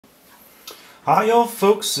Hi y'all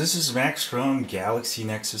folks, this is Max from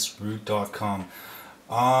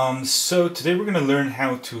GalaxyNexusRoot.com. So today we're going to learn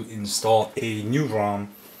how to install a new ROM.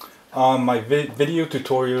 My video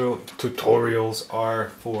tutorials are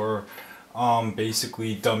for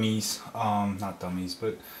basically dummies, not dummies,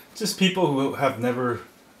 but just people who have never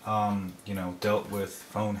dealt with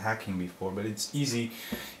phone hacking before. But it's easy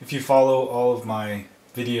if you follow all of my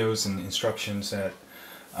videos and instructions at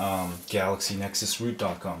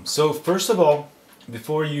GalaxyNexusRoot.com. So first of all,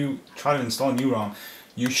 before you try to install a new ROM,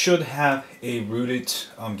 you should have a rooted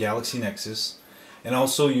Galaxy Nexus, and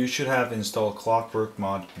also you should have installed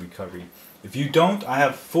clockworkmod recovery. If you don't, I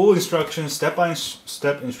have full instructions,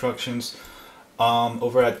 step-by-step instructions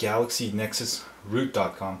over at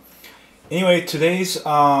GalaxyNexusRoot.com. Anyway, today's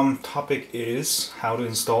topic is how to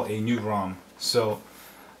install a new ROM. So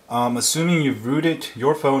assuming you've rooted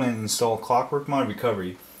your phone and installed clockworkmod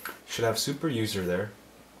recovery, you should have super user there.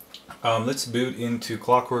 Let's boot into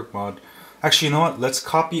clockworkmod. Actually, you know what? Let's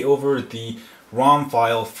copy over the ROM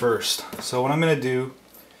file first. So what I'm going to do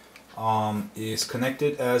is connect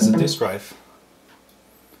it as a disk drive.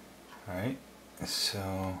 Alright,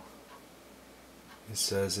 so it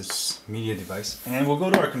says it's media device. And we'll go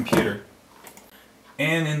to our computer.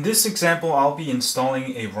 And in this example, I'll be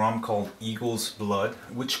installing a ROM called Eagle's Blood,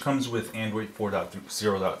 which comes with Android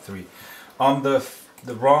 4.0.3.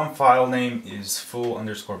 The ROM file name is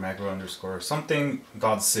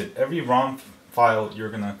full_macro_something.zip. Every ROM file you're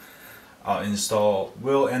gonna install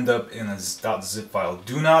will end up in a .zip file.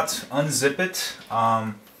 Do not unzip it,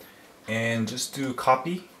 and just do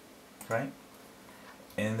copy, right?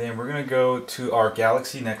 And then we're gonna go to our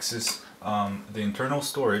Galaxy Nexus, the internal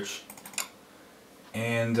storage.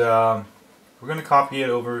 And we're going to copy it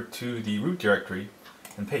over to the root directory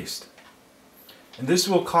and paste. And this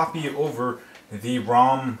will copy over the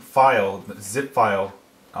ROM file, the zip file,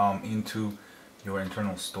 into your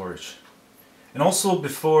internal storage. And also,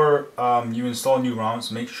 before you install new ROMs,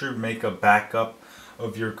 make sure to make a backup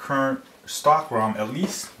of your current stock ROM, at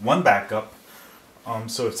least one backup.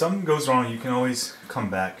 So if something goes wrong, you can always come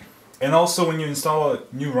back. And also, when you install a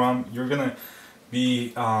new ROM, you're going to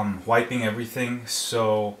be wiping everything,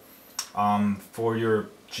 so for your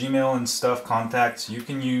Gmail and stuff, contacts, you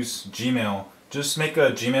can use Gmail. Just make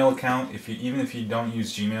a Gmail account even if you don't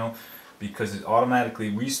use Gmail, because it automatically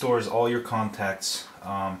restores all your contacts.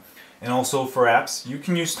 And also for apps, you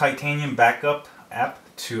can use Titanium Backup app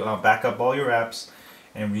to back up all your apps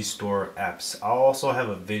and restore apps. I'll also have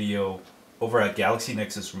a video over at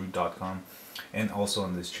GalaxyNexusRoot.com and also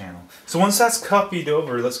on this channel. So once that's copied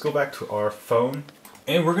over, let's go back to our phone,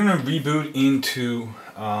 and we're gonna reboot into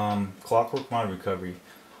clockworkmod recovery.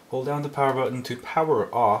 Hold down the power button to power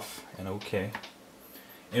off, and OK.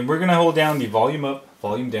 And we're gonna hold down the volume up,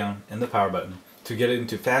 volume down, and the power button to get it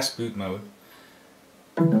into fast boot mode.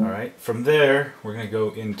 Alright, from there we're gonna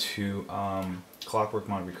go into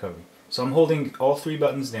clockworkmod recovery. So I'm holding all three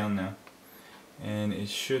buttons down now, and it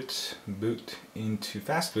should boot into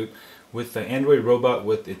fast boot with the Android robot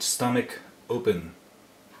with its stomach open.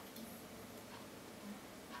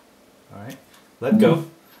 Alright, let go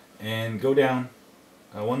and go down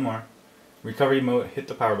one more. Recovery mode, hit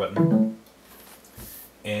the power button.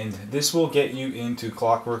 And this will get you into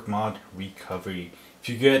clockworkmod recovery. If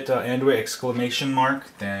you get Android exclamation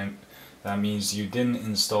mark, then that means you didn't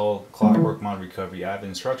install clockworkmod recovery. I have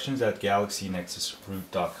instructions at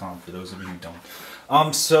GalaxyNexusRoot.com for those of you who don't.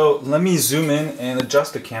 So let me zoom in and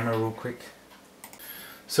adjust the camera real quick.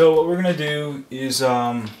 So what we're gonna do is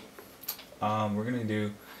we're gonna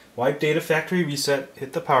do wipe data factory reset,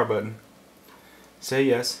 hit the power button, say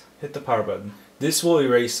yes, hit the power button. This will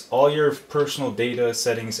erase all your personal data,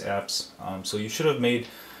 settings, apps. So you should have made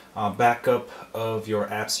backup of your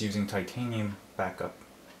apps using Titanium Backup.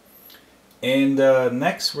 And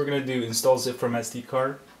next we're gonna do install zip from SD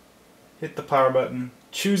card, hit the power button,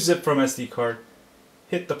 choose zip from SD card,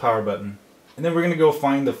 hit the power button, and then we're going to go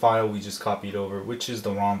find the file we just copied over, which is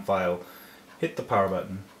the ROM file. Hit the power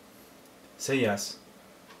button, say yes,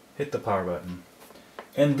 hit the power button,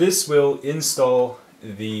 and this will install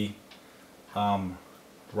the ROM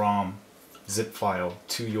zip file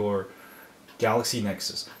to your Galaxy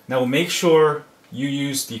Nexus. Now make sure you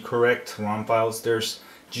use the correct ROM files. There's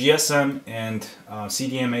GSM and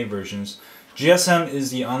CDMA versions. GSM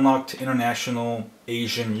is the Unlocked International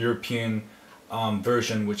Asian European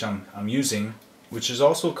version, which I'm using, which is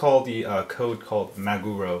also called the code called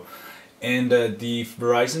Maguro, and the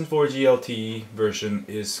Verizon 4G LTE version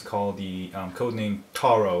is called the codename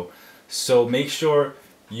Taro. So make sure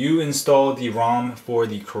you install the ROM for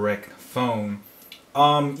the correct phone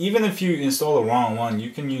Even if you install the wrong one, you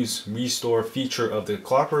can use restore feature of the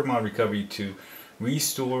Clockwork Mod recovery to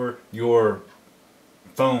restore your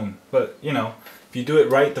phone. But you know, if you do it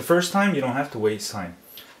right the first time, you don't have to waste time.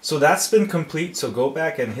 So that's been complete. So go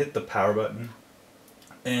back and hit the power button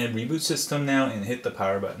and reboot system now and hit the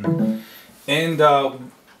power button. And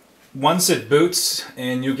once it boots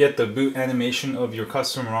and you get the boot animation of your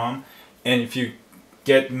custom ROM, and if you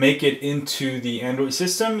make it into the Android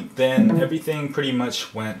system, then everything pretty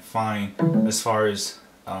much went fine as far as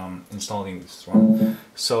installing this ROM.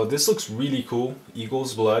 So this looks really cool,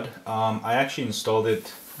 Eagle's Blood. I actually installed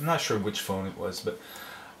it, I'm not sure which phone it was, but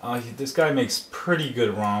this guy makes pretty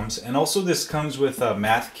good ROMs. And also this comes with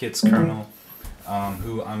Math Kit's kernel,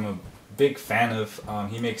 who I'm a big fan of.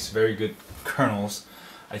 He makes very good kernels.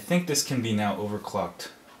 I think this can be now overclocked.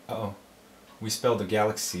 Uh-oh, we spelled the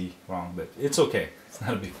Galaxy wrong, but it's okay. It's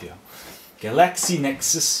not a big deal. Galaxy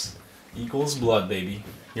Nexus, Eagle's Blood, baby.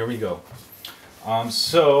 Here we go.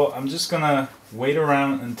 So I'm just gonna wait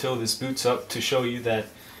around until this boots up to show you that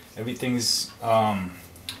everything's gone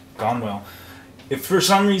well. If for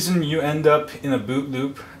some reason you end up in a boot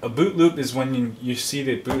loop is when you see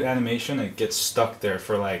the boot animation, it gets stuck there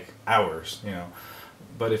for like hours, you know.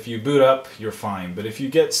 But if you boot up, you're fine. But if you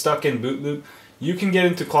get stuck in boot loop, you can get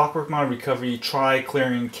into Clockwork Mod recovery, try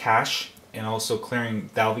clearing cache, and also clearing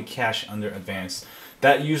Dalvik cache under advanced.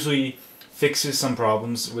 That usually fixes some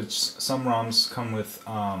problems, which some ROMs come with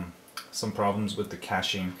some problems with the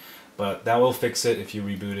caching, but that will fix it if you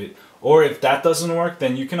reboot it. Or if that doesn't work,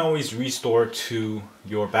 then you can always restore to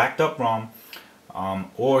your backed up ROM,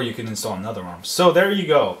 or you can install another ROM. So there you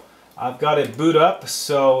go. I've got it boot up,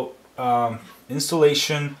 so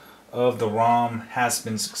installation of the ROM has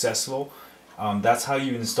been successful. That's how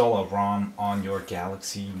you install a ROM on your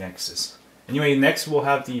Galaxy Nexus. Anyway, next we'll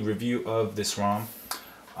have the review of this ROM,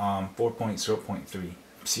 4.0.3.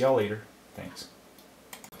 See y'all later. Thanks.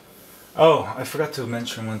 Oh, I forgot to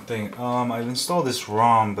mention one thing. I've installed this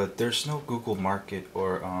ROM, but there's no Google Market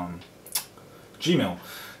or Gmail.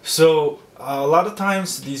 So a lot of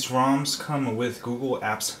times these ROMs come with Google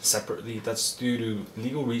apps separately. That's due to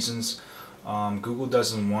legal reasons. Google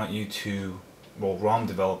doesn't want you to, well, ROM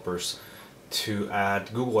developers to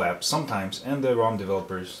add Google apps sometimes, and the ROM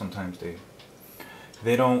developers sometimes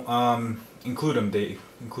they don't include them. They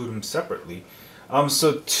include them separately.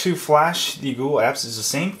 So to flash the Google apps is the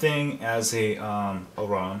same thing as a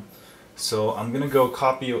ROM. So I'm gonna go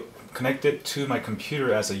connect it to my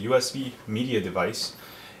computer as a USB media device,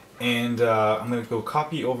 and I'm gonna go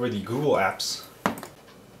copy over the Google apps.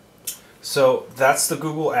 So that's the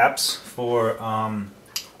Google apps for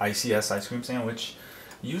ICS, Ice Cream Sandwich.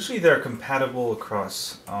 Usually they're compatible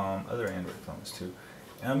across other Android phones too.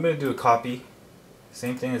 And I'm gonna do a copy,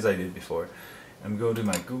 same thing as I did before. I'm going to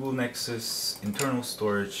my Google Nexus internal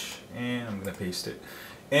storage, and I'm gonna paste it.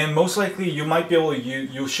 And most likely you might be able to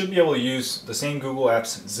you should be able to use the same Google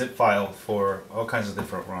Apps zip file for all kinds of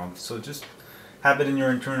different ROMs. So just have it in your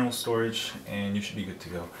internal storage and you should be good to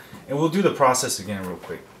go. And we'll do the process again real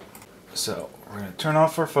quick. So we're gonna turn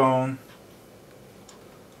off our phone,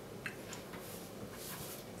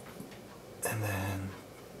 and then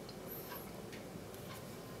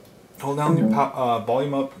hold down the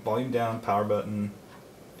volume up, volume down, power button.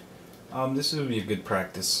 This would be a good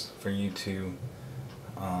practice for you to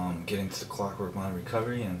get into the Clockwork Mod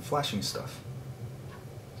recovery and flashing stuff.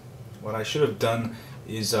 What I should have done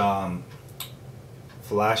is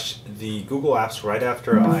flash the Google apps right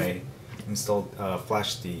after I installed,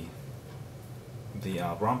 flashed the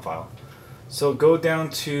ROM file. So go down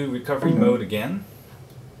to recovery mode again,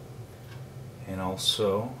 and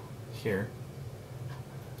also here.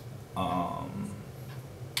 Let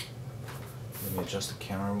me adjust the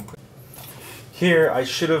camera real quick. Here I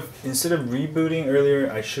should have, instead of rebooting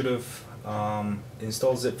earlier, I should have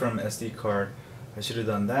installed zip from SD card. I should have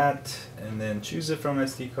done that, and then choose it from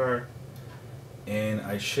SD card, and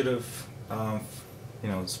I should have you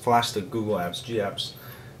know, flashed the Google apps, GApps,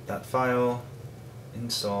 that file,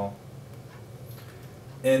 install,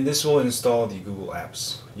 and this will install the Google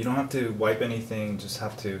apps. You don't have to wipe anything, just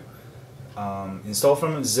have to install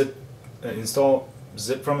from a zip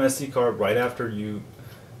from SD card right after you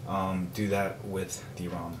do that with the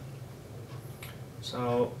ROM.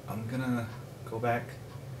 So I'm gonna go back,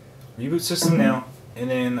 reboot system now, and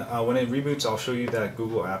then when it reboots, I'll show you that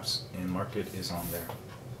Google Apps and Market is on there.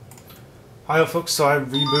 Hi folks, so I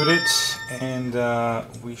rebooted, and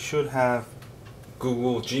we should have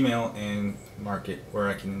Google, Gmail, and Market where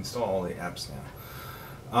I can install all the apps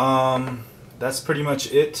now. That's pretty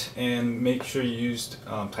much it, and make sure you used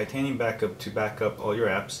Titanium Backup to back up all your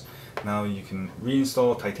apps. Now you can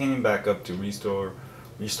reinstall Titanium Backup to restore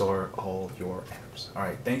all your apps.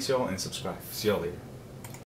 Alright, thanks y'all, and subscribe. See y'all later.